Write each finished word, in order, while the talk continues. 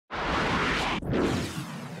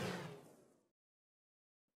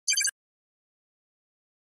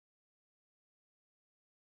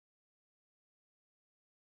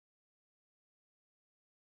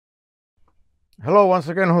Hello, once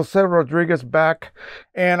again, Jose Rodriguez back,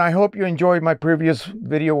 and I hope you enjoyed my previous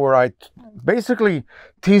video where I basically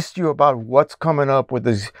teased you about what's coming up with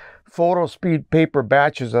these photo speed paper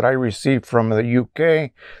batches that I received from the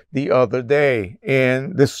UK the other day.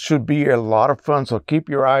 And this should be a lot of fun, so keep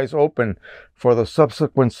your eyes open for the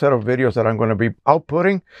subsequent set of videos that I'm going to be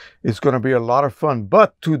outputting. It's going to be a lot of fun.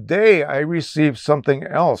 But today I received something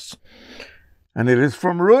else, and it is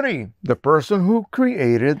from Rudy, the person who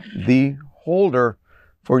created the holder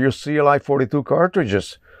for your CLI-42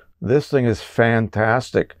 cartridges. This thing is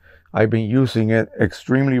fantastic. I've been using it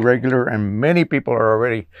extremely regular, and many people are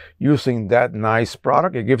already using that nice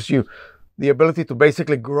product. It gives you the ability to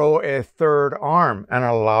basically grow a third arm and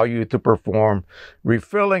allow you to perform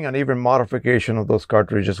refilling and even modification of those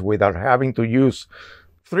cartridges without having to use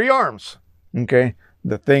 3 arms. Okay,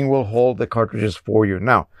 the thing will hold the cartridges for you.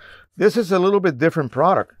 Now, this is a little bit different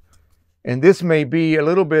product, and this may be a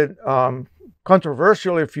little bit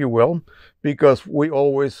controversial, if you will, because we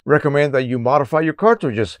always recommend that you modify your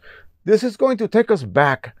cartridges. This is going to take us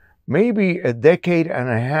back maybe a decade and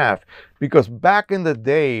a half, because back in the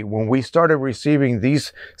day when we started receiving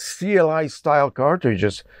these CLI style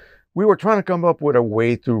cartridges, we were trying to come up with a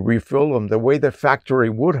way to refill them the way the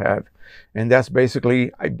factory would have. And that's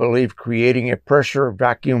basically, I believe, creating a pressure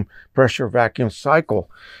vacuum cycle.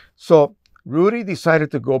 So Rudy decided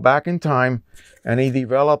to go back in time, and he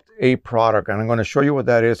developed a product, and I'm going to show you what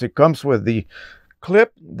that is. It comes with the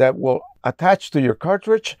clip that will attach to your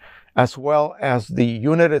cartridge, as well as the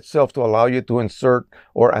unit itself to allow you to insert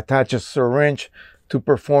or attach a syringe to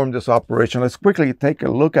perform this operation. Let's quickly take a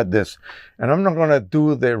look at this. And I'm not going to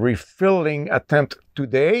do the refilling attempt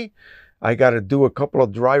today. I got to do a couple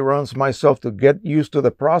of dry runs myself to get used to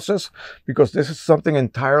the process, because this is something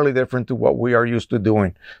entirely different to what we are used to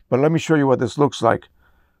doing. But let me show you what this looks like.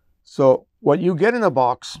 So what you get in the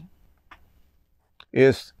box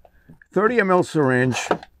is 30 ml syringe,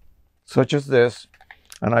 such as this,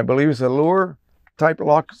 and I believe it's a Luer type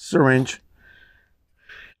lock syringe,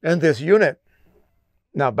 and this unit.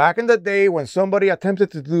 Now, back in the day when somebody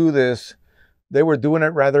attempted to do this, they were doing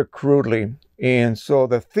it rather crudely. And so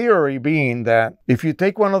the theory being that if you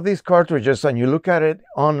take one of these cartridges and you look at it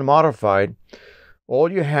unmodified,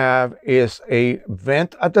 all you have is a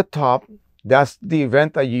vent at the top. That's the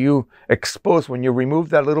vent that you expose when you remove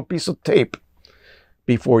that little piece of tape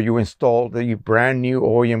before you install the brand new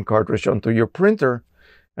OEM cartridge onto your printer.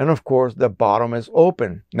 And of course, the bottom is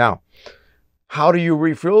open. Now, how do you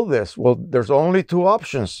refill this? Well, there's only 2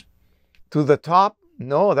 options. To the top,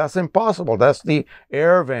 no, that's impossible. That's the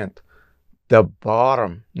air vent. The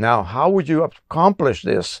bottom. Now, how would you accomplish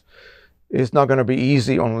this? It's not going to be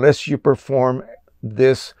easy unless you perform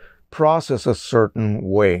this process a certain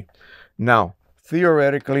way. Now,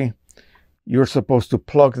 theoretically, you're supposed to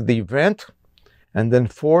plug the vent and then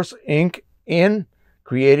force ink in,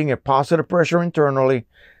 creating a positive pressure internally,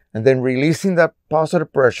 and then releasing that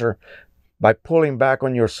positive pressure by pulling back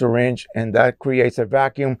on your syringe, and that creates a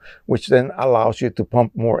vacuum, which then allows you to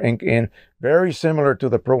pump more ink in, very similar to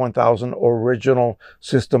the Pro-1000 original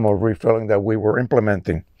system of refilling that we were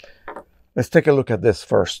implementing. Let's take a look at this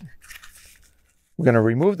first. We're going to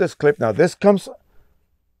remove this clip. Now, this comes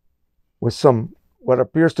with some what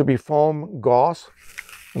appears to be foam gauze.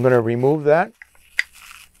 I'm going to remove that,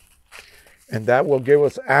 and that will give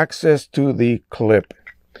us access to the clip.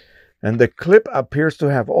 And the clip appears to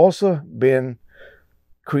have also been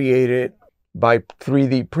created by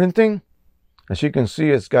 3D printing. As you can see,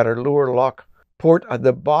 it's got a Luer lock port at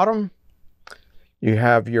the bottom. You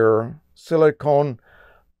have your silicone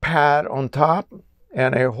pad on top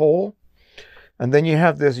and a hole. And then you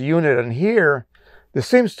have this unit, and here, this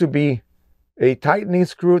seems to be a tightening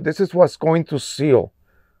screw. This is what's going to seal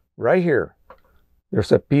right here.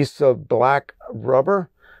 There's a piece of black rubber.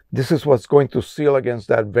 This is what's going to seal against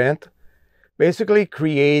that vent, basically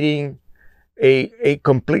creating a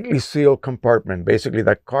completely sealed compartment. Basically,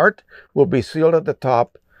 the cart will be sealed at the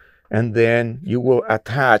top, and then you will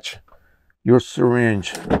attach your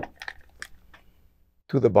syringe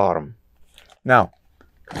to the bottom. Now,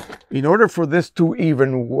 in order for this to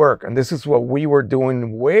even work, and this is what we were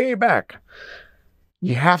doing way back,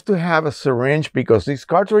 you have to have a syringe, because these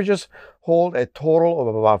cartridges hold a total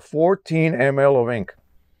of about 14 ml of ink.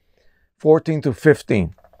 14 to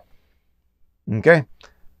 15. Okay?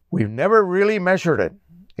 We've never really measured it.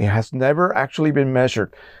 It has never actually been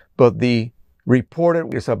measured, but the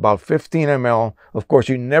reported is about 15 ml. Of course,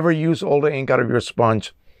 you never use all the ink out of your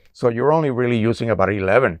sponge. So you're only really using about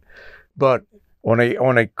 11. But on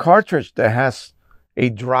a cartridge that has a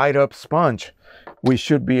dried up sponge, we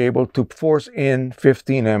should be able to force in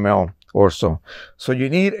 15 ml or so. So you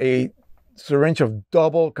need a syringe of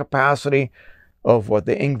double capacity of what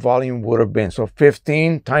the ink volume would have been. So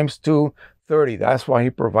 15 times 2, 30. That's why he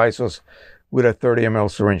provides us with a 30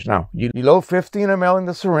 ml syringe. Now, you load 15 ml in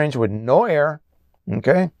the syringe with no air,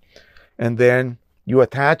 okay? And then you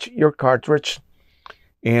attach your cartridge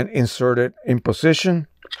and insert it in position.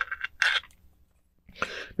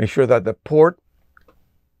 Make sure that the port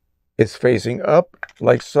is facing up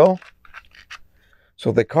like so.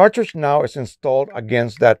 So the cartridge now is installed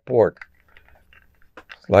against that port,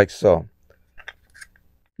 like so.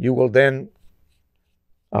 You will then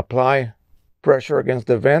apply pressure against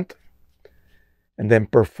the vent and then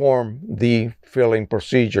perform the filling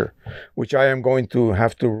procedure, which I am going to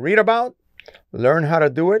have to read about, learn how to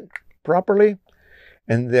do it properly,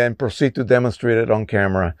 and then proceed to demonstrate it on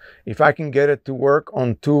camera. If I can get it to work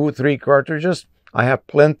on 2, 3 cartridges, I have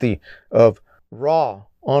plenty of raw,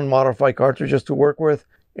 unmodified cartridges to work with,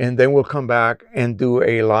 and then we'll come back and do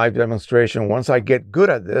a live demonstration once I get good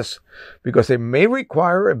at this, because it may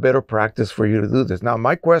require a bit of practice for you to do this. Now,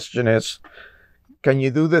 my question is, can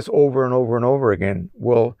you do this over and over and over again?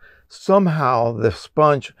 Will somehow the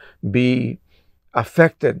sponge be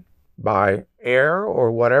affected by air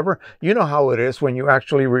or whatever? You know how it is when you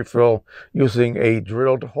actually refill using a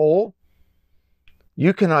drilled hole.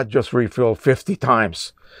 You cannot just refill 50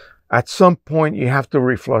 times. At some point, you have to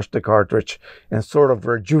reflush the cartridge and sort of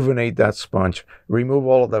rejuvenate that sponge, remove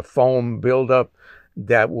all of the foam buildup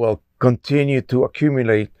that will continue to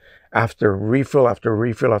accumulate after refill, after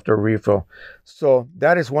refill, after refill. So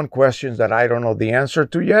that is one question that I don't know the answer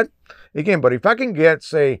to yet. Again, but if I can get,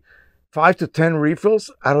 say, 5 to 10 refills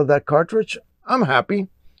out of that cartridge, I'm happy.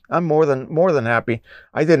 I'm more than happy.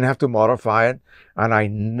 I didn't have to modify it, and I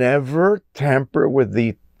never tamper with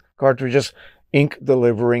the cartridge's ink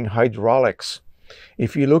delivering hydraulics.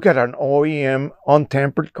 If you look at an OEM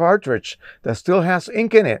untampered cartridge that still has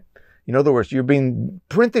ink in it, in other words, you've been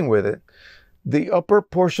printing with it, the upper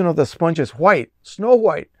portion of the sponge is white, snow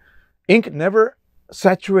white. Ink never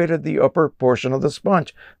saturated the upper portion of the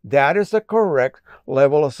sponge. That is the correct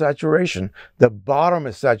level of saturation. The bottom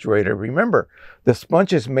is saturated. Remember, the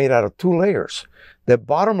sponge is made out of 2 layers. The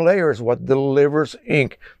bottom layer is what delivers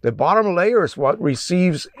ink. The bottom layer is what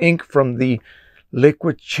receives ink from the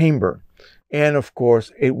liquid chamber. And of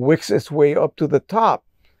course, it wicks its way up to the top.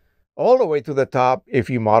 All the way to the top, if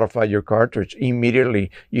you modify your cartridge, immediately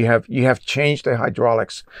you have changed the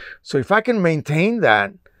hydraulics. So if I can maintain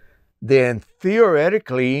that, then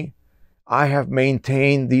theoretically, I have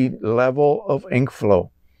maintained the level of ink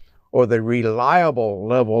flow, or the reliable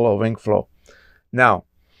level of ink flow. Now,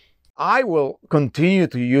 I will continue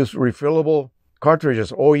to use refillable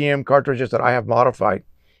cartridges, OEM cartridges that I have modified.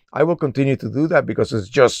 I will continue to do that because it's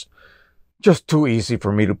just too easy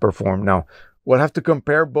for me to perform. Now, we'll have to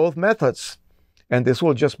compare both methods, and this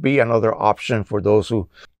will just be another option for those who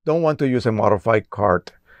don't want to use a modified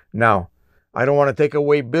cart. Now, I don't want to take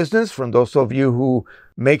away business from those of you who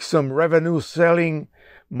make some revenue selling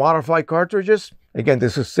modified cartridges. Again,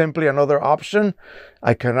 this is simply another option.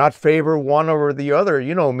 I cannot favor one over the other.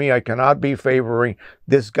 You know me, I cannot be favoring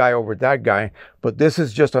this guy over that guy, but this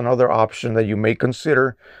is just another option that you may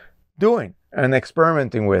consider doing and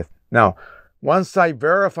experimenting with. Now, once I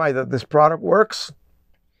verify that this product works,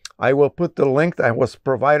 I will put the link that was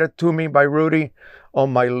provided to me by Rudy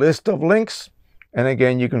on my list of links. And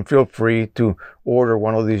again, you can feel free to order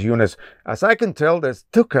one of these units. As I can tell, this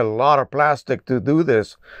took a lot of plastic to do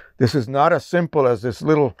this. This is not as simple as this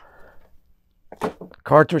little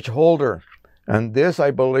cartridge holder. And this,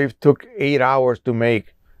 I believe, took 8 hours to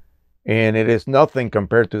make. And it is nothing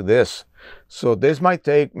compared to this. So this might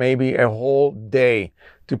take maybe a whole day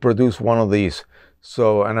to produce one of these.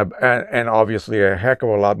 So, and obviously a heck of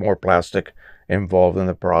a lot more plastic involved in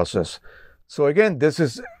the process. So again, this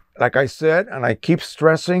is, like I said, and I keep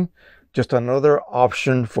stressing, just another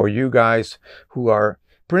option for you guys who are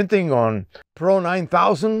printing on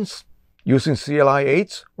Pro-1000s using CLI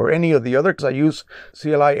 8s or any of the other, because I use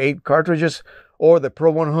CLI 8 cartridges, or the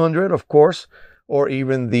Pro-100, of course, or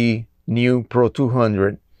even the new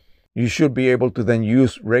Pro-200. You should be able to then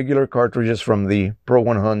use regular cartridges from the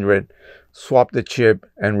Pro-100, swap the chip,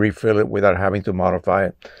 and refill it without having to modify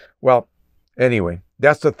it. Well, anyway,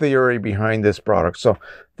 that's the theory behind this product. So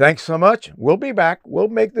thanks so much. We'll be back. We'll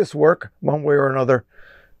make this work one way or another.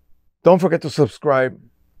 Don't forget to subscribe.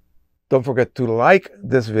 Don't forget to like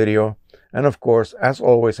this video. And of course, as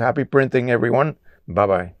always, happy printing, everyone.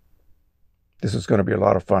 Bye-bye. This is going to be a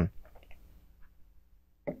lot of fun.